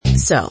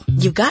So,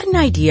 you've got an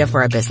idea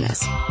for a business.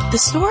 The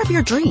store of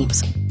your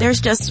dreams.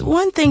 There's just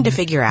one thing to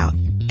figure out.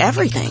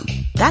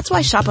 Everything. That's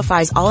why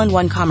Shopify's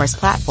all-in-one commerce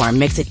platform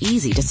makes it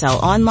easy to sell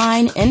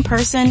online, in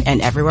person,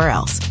 and everywhere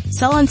else.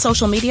 Sell on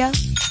social media.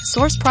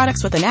 Source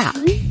products with an app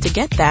to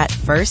get that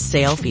first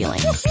sale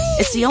feeling.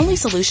 It's the only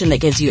solution that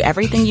gives you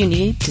everything you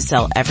need to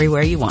sell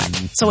everywhere you want.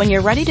 So when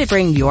you're ready to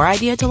bring your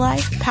idea to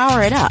life,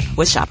 power it up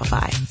with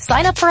Shopify.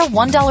 Sign up for a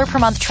 $1 per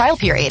month trial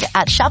period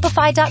at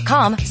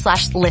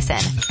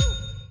shopify.com/listen.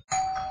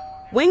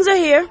 Wings are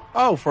here.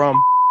 Oh, from...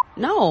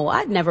 No,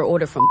 I'd never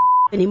order from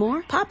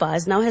anymore.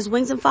 Popeyes now has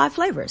wings in 5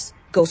 flavors.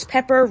 Ghost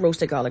pepper,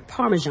 roasted garlic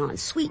parmesan,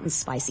 sweet and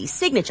spicy,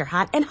 signature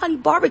hot, and honey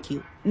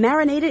barbecue.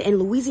 Marinated in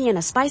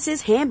Louisiana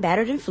spices, hand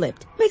battered and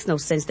flipped. Makes no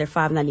sense they're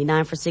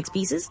 $5.99 for 6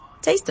 pieces.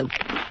 Taste them.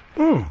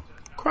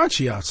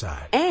 Crunchy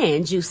outside.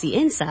 And juicy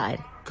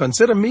inside.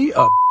 Consider me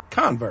a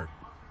convert.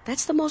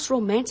 That's the most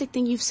romantic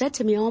thing you've said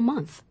to me all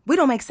month. We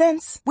don't make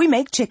sense. We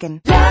make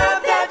chicken.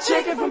 Love that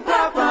chicken from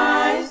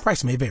Popeyes.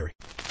 Price may vary.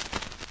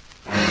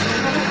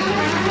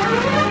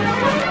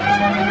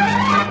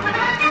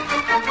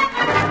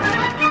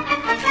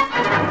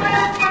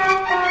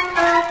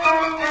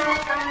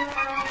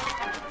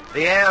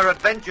 The Air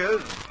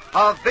Adventures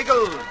of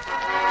Biggles.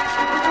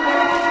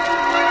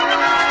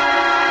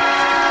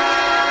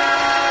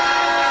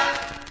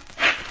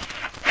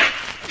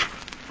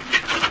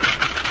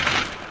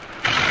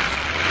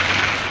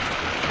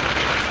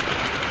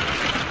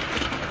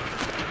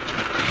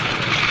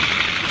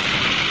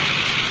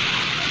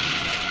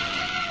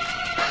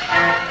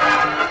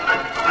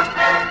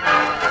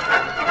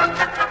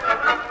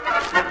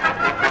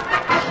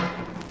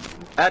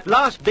 At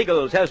last,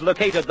 Biggles has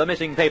located the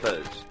missing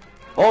papers.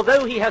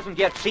 Although he hasn't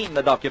yet seen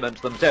the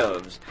documents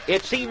themselves,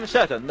 it seems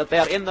certain that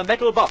they're in the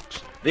metal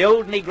box the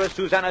old negress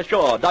Susanna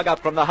Shaw dug up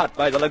from the hut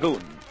by the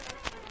lagoon.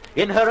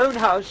 In her own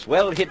house,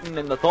 well hidden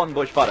in the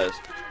thornbush forest,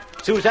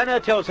 Susanna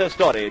tells her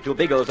story to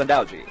Biggles and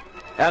Algy,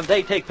 and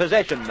they take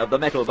possession of the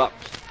metal box.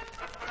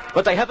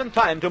 But they haven't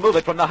time to move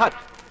it from the hut.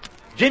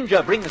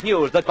 Ginger brings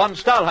news that von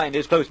Stahlheim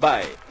is close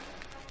by.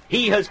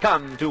 He has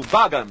come to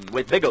bargain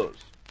with Biggles.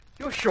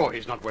 You're sure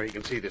he's not where he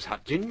can see this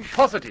hut, Ginge?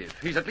 Positive.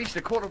 He's at least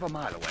a quarter of a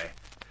mile away.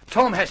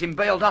 Tom has him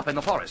bailed up in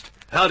the forest.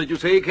 How did you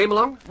say he came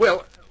along?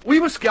 Well, we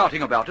were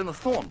scouting about in the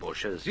thorn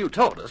bush, as you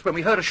told us, when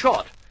we heard a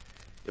shot.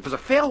 It was a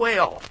fair way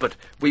off, but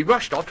we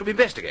rushed off to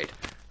investigate.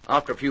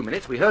 After a few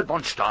minutes, we heard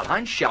von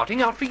Stahlheim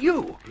shouting out for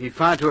you. He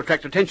fired to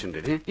attract attention,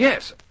 did he?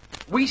 Yes.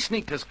 We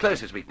sneaked as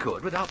close as we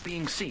could without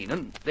being seen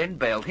and then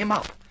bailed him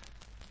up.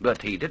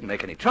 But he didn't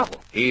make any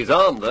trouble. He's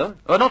armed, though?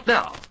 Not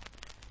now.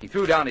 He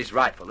threw down his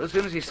rifle as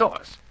soon as he saw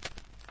us.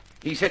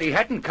 He said he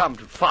hadn't come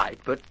to fight,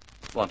 but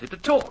wanted to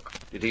talk.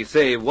 Did he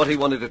say what he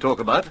wanted to talk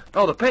about?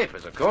 Oh, the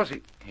papers, of course.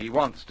 He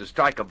wants to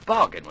strike a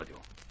bargain with you.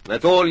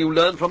 That's all you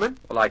learned from him?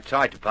 Well, I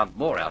tried to pump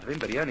more out of him,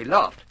 but he only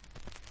laughed.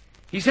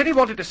 He said he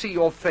wanted to see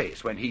your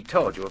face when he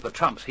told you of the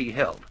trumps he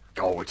held.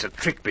 Oh, it's a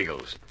trick,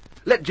 Biggles.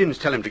 Let Jins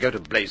tell him to go to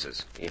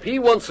blazes. If he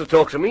wants to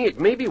talk to me, it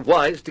may be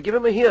wise to give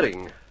him a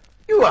hearing.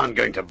 You aren't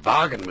going to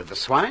bargain with the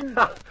swine?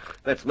 Ha!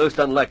 That's most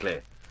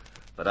unlikely.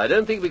 But I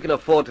don't think we can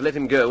afford to let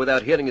him go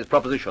without hearing his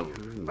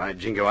proposition. By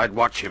jingo, I'd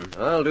watch him.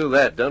 I'll do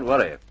that, don't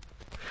worry.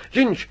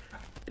 Ginge,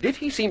 did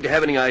he seem to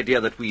have any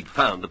idea that we'd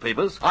found the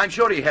papers? I'm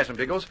sure he hasn't,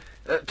 Biggles.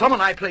 Tom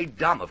and I played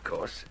dumb, of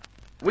course.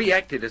 We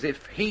acted as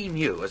if he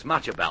knew as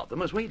much about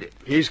them as we did.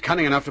 He's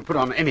cunning enough to put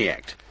on any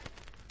act.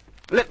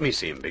 Let me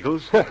see him,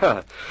 Biggles.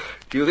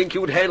 Do you think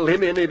you'd handle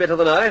him any better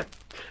than I?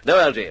 No,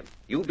 Algy.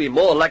 You'd be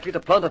more likely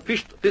to plant a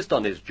fist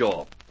on his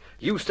jaw.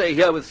 You stay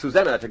here with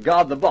Susanna to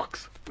guard the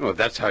box. Oh,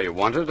 that's how you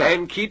want it.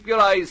 And keep your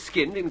eyes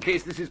skinned in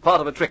case this is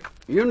part of a trick.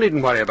 You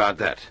needn't worry about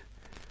that.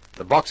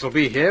 The box will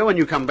be here when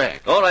you come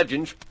back. All right,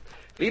 Ginge.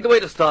 Lead the way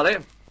to Starley.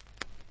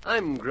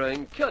 I'm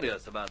growing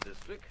curious about this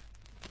trick.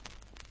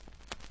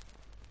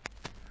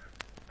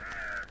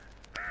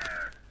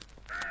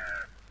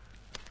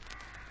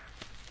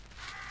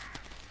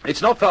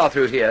 It's not far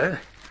through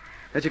here.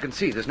 As you can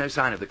see, there's no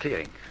sign of the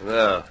clearing.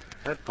 No,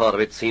 that part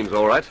of it seems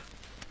all right.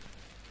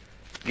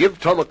 Give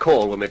Tom a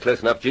call when we're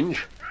close enough, Ginge.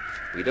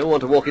 We don't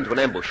want to walk into an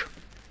ambush.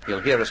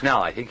 He'll hear us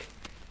now, I think.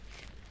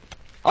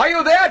 Are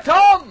you there,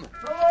 Tom?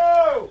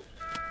 Hello!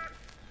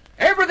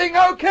 Everything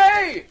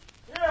okay?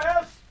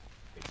 Yes,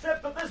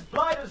 except that this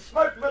blind has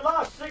smoked my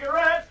last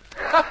cigarette.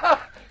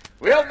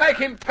 We'll make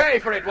him pay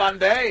for it one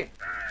day.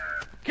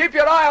 Keep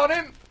your eye on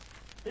him.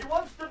 He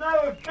wants to know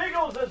if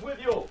Biggles is with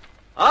you.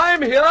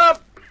 I'm here,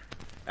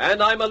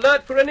 and I'm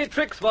alert for any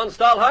tricks, von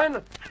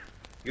Stahlheim.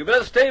 You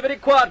better stay very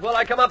quiet while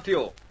I come up to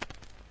you.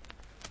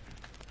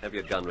 Have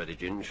your gun ready,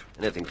 Ginge.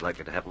 Anything's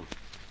likely to happen.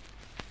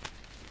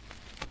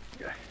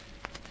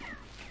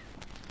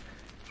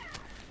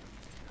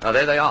 Oh,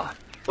 there they are.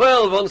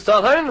 Well, von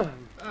Stahlheim.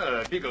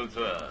 Biggles,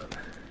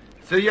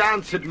 so you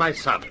answered my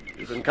summons.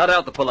 You can cut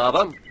out the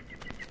palaver.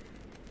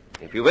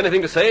 If you've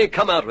anything to say,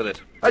 come out with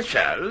it. I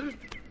shall.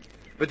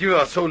 But you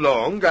are so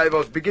long, I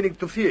was beginning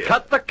to fear.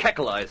 Cut the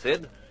cackle, I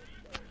said.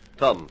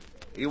 Tom,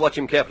 you watch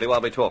him carefully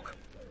while we talk.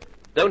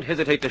 Don't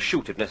hesitate to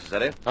shoot if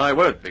necessary. I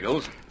won't,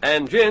 Biggles.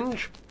 And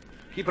Ginge,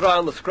 Keep your eye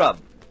on the scrub.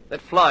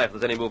 Let fly if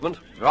there's any movement.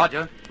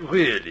 Roger.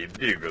 Really,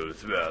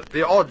 Bigglesworth,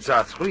 the odds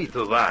are 3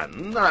 to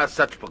 1. Are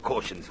such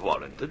precautions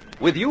warranted?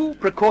 With you,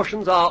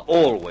 precautions are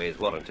always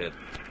warranted.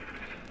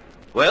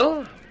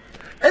 Well?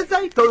 As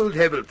I told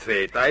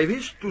Hebblethwaite, I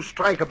wish to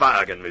strike a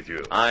bargain with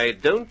you. I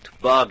don't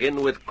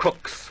bargain with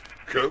crooks.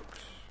 Crooks?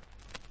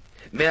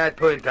 May I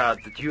point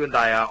out that you and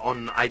I are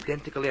on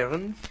identical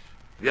errands?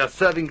 We are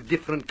serving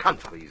different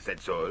countries,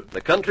 that's all.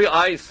 The country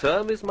I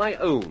serve is my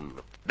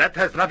own. That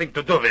has nothing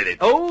to do with it.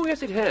 Oh,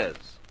 yes, it has.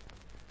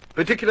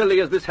 Particularly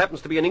as this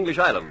happens to be an English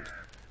island,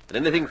 and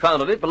anything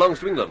found on it belongs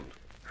to England.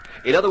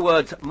 In other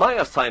words, my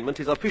assignment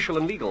is official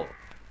and legal.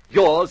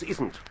 Yours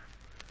isn't.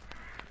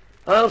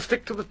 I'll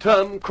stick to the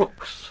term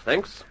crooks,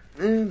 thanks.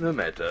 No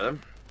matter.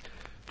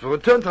 To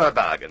return to our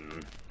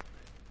bargain.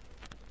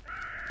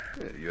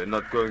 You're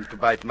not going to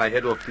bite my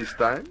head off this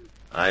time?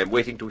 I'm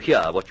waiting to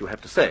hear what you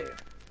have to say.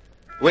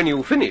 When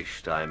you've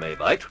finished, I may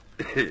bite.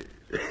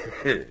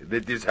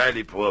 That is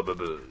highly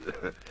probable.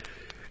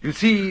 You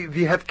see,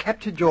 we have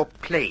captured your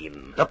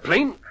plane. The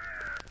plane?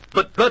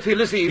 But Bertie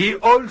Lizzie... He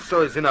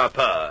also is in our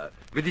power,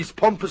 with his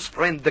pompous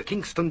friend, the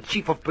Kingston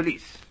Chief of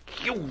Police.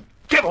 You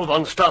devil,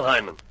 von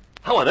Stahlheim!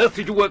 How on earth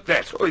did you work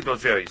that? Oh, it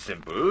was very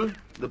simple.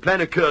 The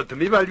plan occurred to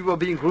me while you were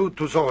being rude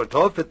to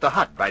Zoratov at the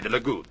hut by the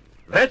lagoon.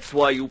 That's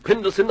why you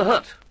pinned us in the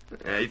hut.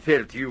 I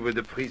felt you would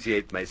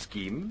appreciate my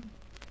scheme.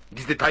 It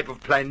is the type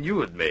of plan you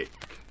would make.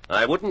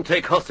 I wouldn't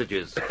take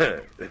hostages.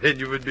 Then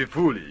you would be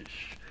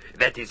foolish.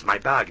 That is my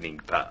bargaining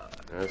power.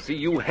 I'll see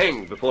you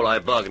hanged before I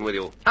bargain with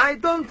you. I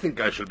don't think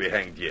I shall be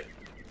hanged yet.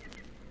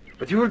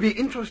 But you will be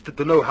interested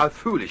to know how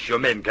foolish your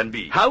men can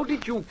be. How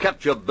did you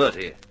capture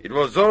Bertie? It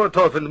was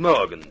Zoratov and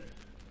Morgan.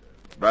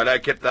 While I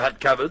kept the hut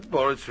covered,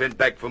 Boris went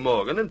back for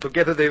Morgan, and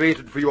together they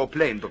waited for your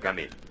plane to come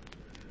in.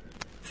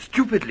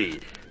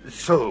 Stupidly,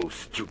 so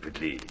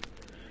stupidly,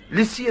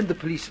 Lissy and the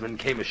policeman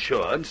came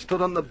ashore and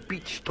stood on the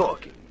beach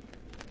talking.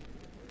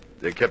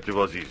 The capture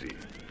was easy.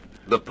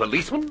 The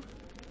policeman?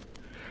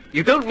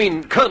 You don't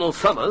mean Colonel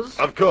Summers?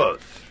 Of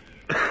course.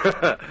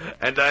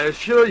 And I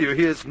assure you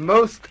he is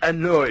most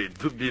annoyed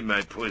to be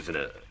my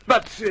prisoner.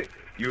 But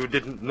you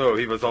didn't know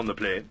he was on the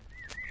plane?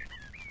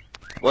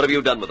 What have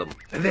you done with them?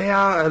 They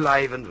are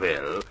alive and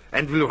well,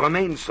 and will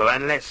remain so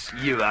unless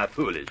you are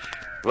foolish.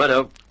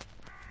 Righto.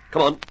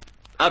 Come on,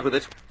 out with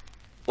it.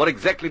 What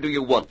exactly do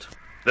you want?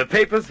 The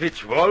papers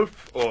which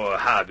Wolf, or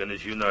Hagen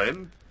as you know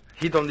him,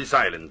 hid on this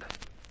island.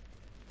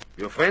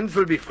 Your friends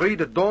will be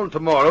freed at dawn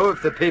tomorrow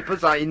if the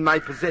papers are in my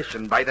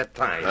possession by that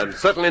time. I'm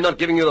certainly not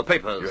giving you the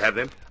papers. You have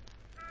them?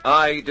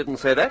 I didn't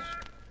say that.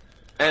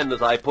 And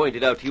as I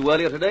pointed out to you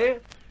earlier today,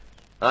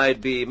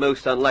 I'd be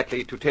most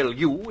unlikely to tell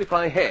you if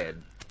I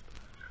had.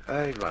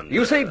 I wonder...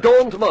 You say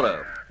dawn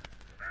tomorrow.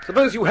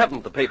 Suppose you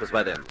haven't the papers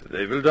by then.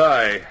 They will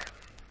die.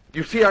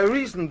 You see, I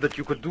reasoned that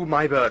you could do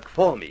my work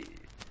for me.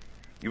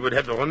 You would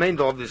have the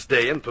remainder of this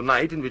day and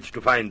tonight in which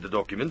to find the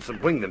documents and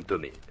bring them to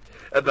me.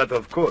 But,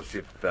 of course,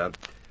 if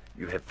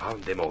you have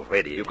found them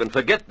already... You can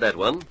forget that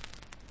one.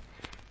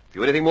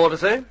 You anything more to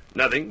say?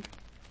 Nothing.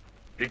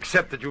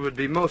 Except that you would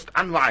be most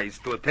unwise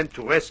to attempt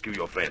to rescue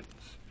your friends.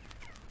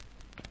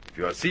 If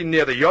you are seen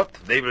near the yacht,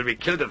 they will be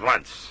killed at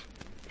once.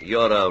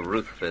 You're a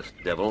ruthless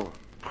devil.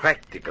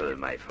 Practical,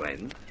 my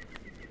friend.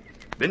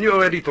 When you are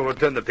ready to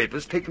return the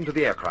papers, take them to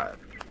the aircraft.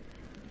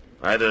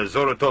 Either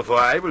Zoratov or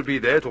I will be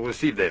there to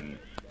receive them.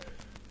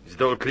 Is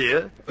it all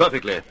clear?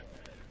 Perfectly.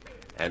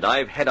 And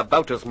I've had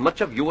about as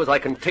much of you as I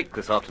can take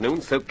this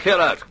afternoon, so clear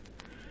out.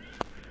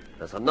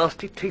 There's a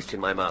nasty taste in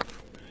my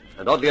mouth.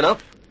 And oddly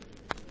enough,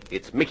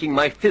 it's making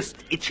my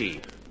fist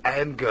itchy. I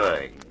am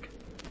going.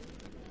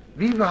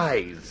 Be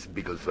wise,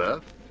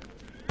 Bigglesworth.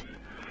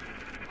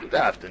 Good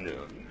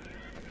afternoon.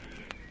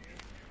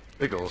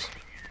 Biggles,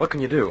 what can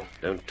you do?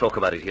 Don't talk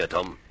about it here,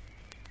 Tom.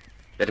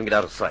 Let him get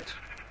out of sight.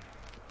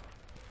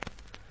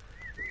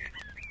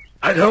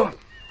 I know.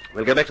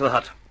 We'll go back to the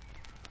hut.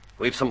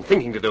 We've some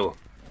thinking to do.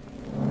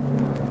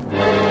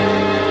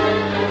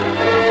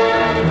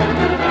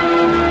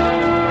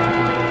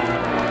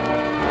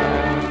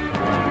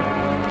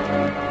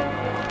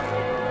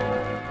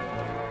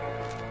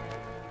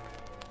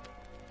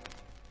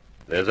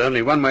 There's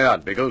only one way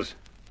out, Biggles.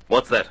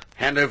 What's that?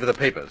 Hand over the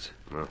papers.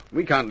 Oh.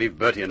 We can't leave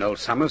Bertie and old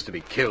Summers to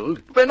be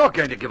killed. We're not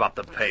going to give up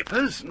the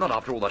papers, not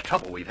after all the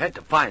trouble we've had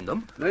to find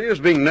them. No use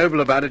being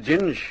noble about it,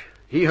 Ginge.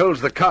 He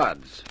holds the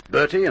cards,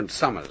 Bertie and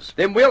Summers.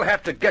 Then we'll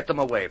have to get them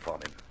away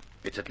from him.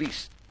 It's at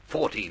least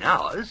 14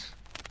 hours.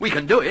 We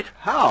can do it.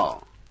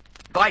 How?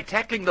 By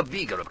tackling the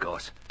Vega, of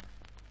course.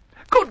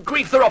 Good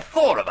grief, there are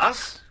 4 of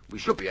us. We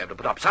should be able to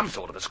put up some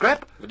sort of a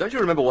scrap. But don't you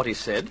remember what he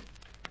said?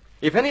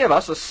 If any of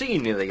us are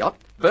seen near the yacht,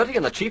 Bertie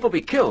and the chief will be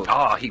killed.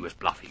 Ah, he was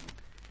bluffing.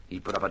 He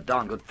put up a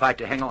darn good fight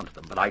to hang on to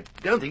them, but I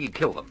don't think he'd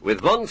kill them.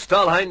 With von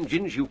Stahlheim,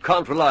 Ginge, you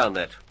can't rely on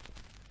that.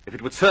 If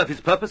it would serve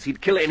his purpose,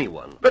 he'd kill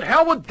anyone. But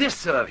how would this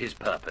serve his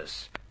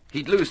purpose?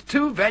 He'd lose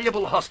 2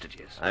 valuable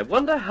hostages. I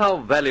wonder how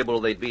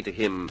valuable they'd be to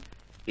him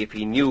if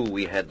he knew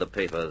we had the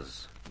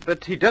papers.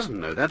 But he doesn't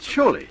know that,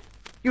 surely.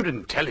 You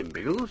didn't tell him,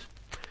 Biggles.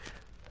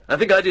 I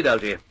think I did,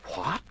 Algie.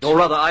 What? Or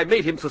rather, I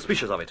made him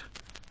suspicious of it.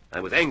 I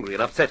was angry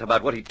and upset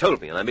about what he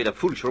told me, and I made a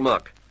foolish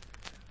remark.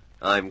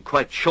 I'm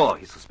quite sure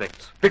he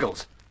suspects.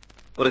 Biggles.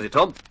 What is it,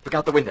 Tom? Look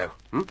out the window.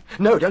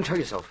 No, don't show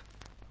yourself.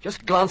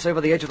 Just glance over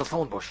the edge of the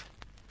thorn bush.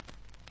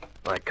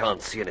 I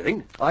can't see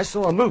anything. I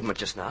saw a movement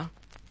just now,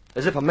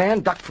 as if a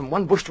man ducked from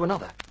one bush to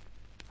another.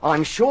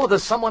 I'm sure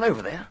there's someone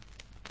over there.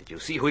 Did you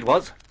see who it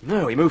was?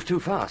 No, he moved too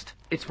fast.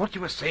 It's what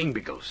you were saying,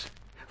 Biggles.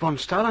 Von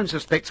Starline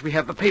suspects we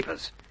have the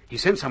papers. He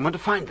sent someone to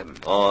find them.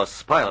 Or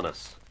spy on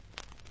us.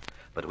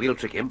 But we'll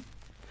trick him.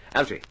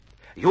 Algy,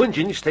 you and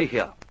Ginge stay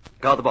here.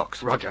 Guard the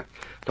box. Roger.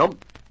 Tom,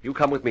 you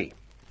come with me.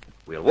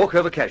 We'll walk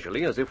over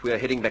casually as if we're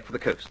heading back for the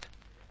coast.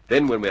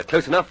 Then, when we're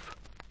close enough,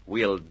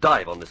 we'll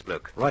dive on this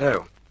bloke.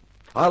 Righto.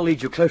 I'll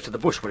lead you close to the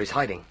bush where he's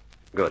hiding.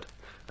 Good.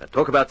 Now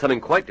talk about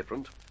something quite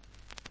different.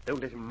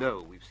 Don't let him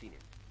know we've seen him.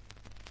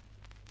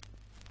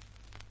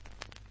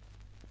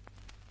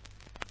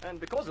 And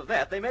because of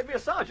that, they made me a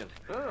sergeant.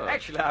 Oh.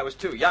 Actually, I was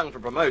too young for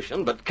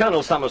promotion, but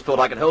Colonel Summers thought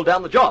I could hold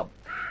down the job.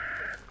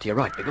 To your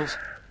right, Biggles.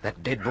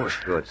 That dead bush.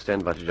 Good.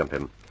 Stand by to jump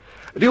him.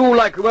 Do you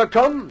like the work,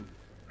 Tom?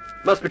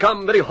 Must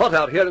become very hot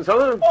out here in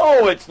summer.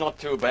 Oh, it's not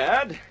too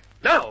bad.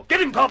 Now,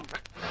 get him, Tom!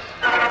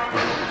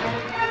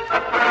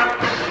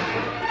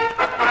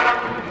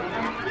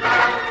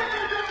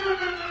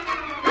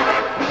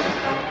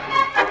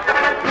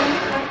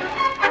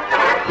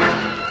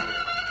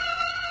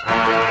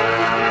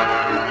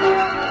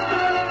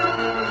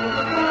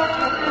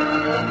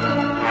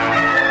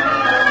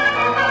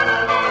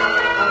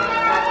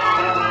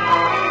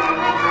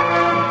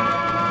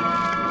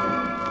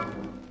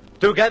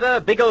 Together,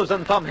 Biggles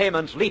and Tom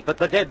Haymans leap at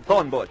the dead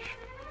thorn bush.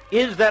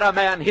 Is there a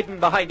man hidden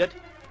behind it?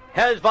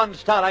 Has von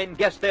Starline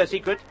guessed their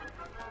secret?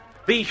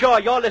 Be sure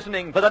you're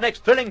listening for the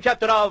next thrilling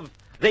chapter of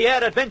The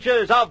Air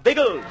Adventures of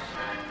Biggles.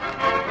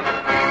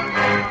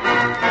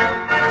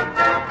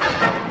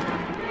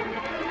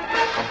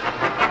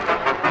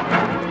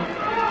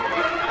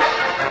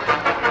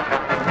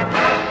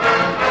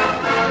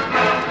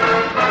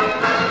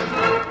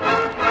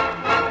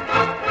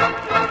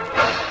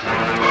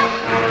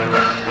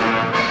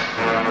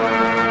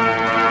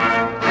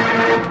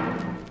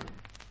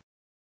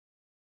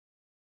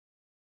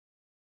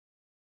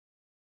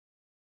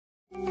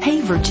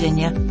 Hey,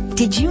 Virginia,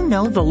 did you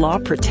know the law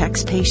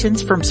protects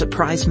patients from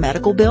surprise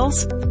medical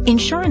bills?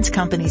 Insurance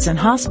companies and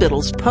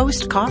hospitals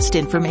post cost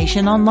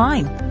information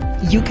online.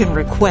 You can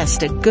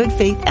request a good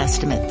faith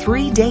estimate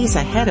 3 days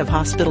ahead of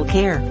hospital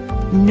care.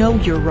 Know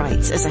your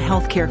rights as a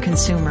healthcare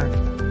consumer.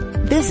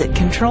 Visit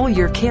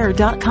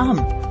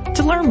controlyourcare.com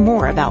to learn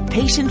more about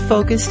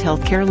patient-focused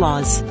healthcare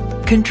laws.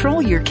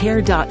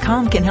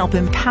 ControlYourCare.com can help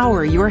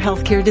empower your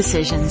healthcare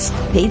decisions.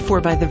 Paid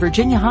for by the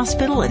Virginia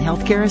Hospital and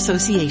Healthcare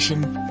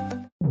Association.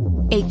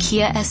 A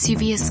Kia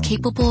SUV is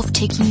capable of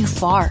taking you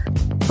far.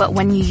 But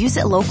when you use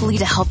it locally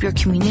to help your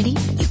community,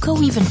 you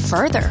go even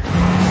further.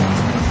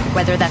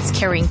 Whether that's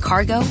carrying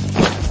cargo,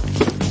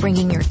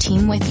 bringing your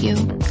team with you,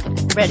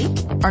 ready,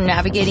 or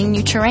navigating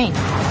new terrain.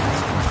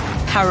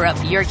 Power up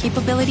your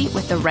capability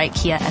with the right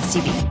Kia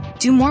SUV.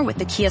 Do more with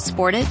the Kia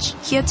Sportage,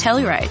 Kia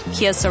Telluride,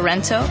 Kia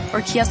Sorento,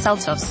 or Kia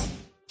Seltos.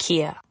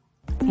 Kia.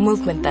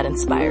 Movement that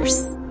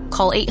inspires.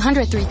 Call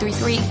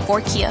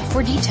 800-333-4KIA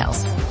for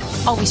details.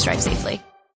 Always drive safely.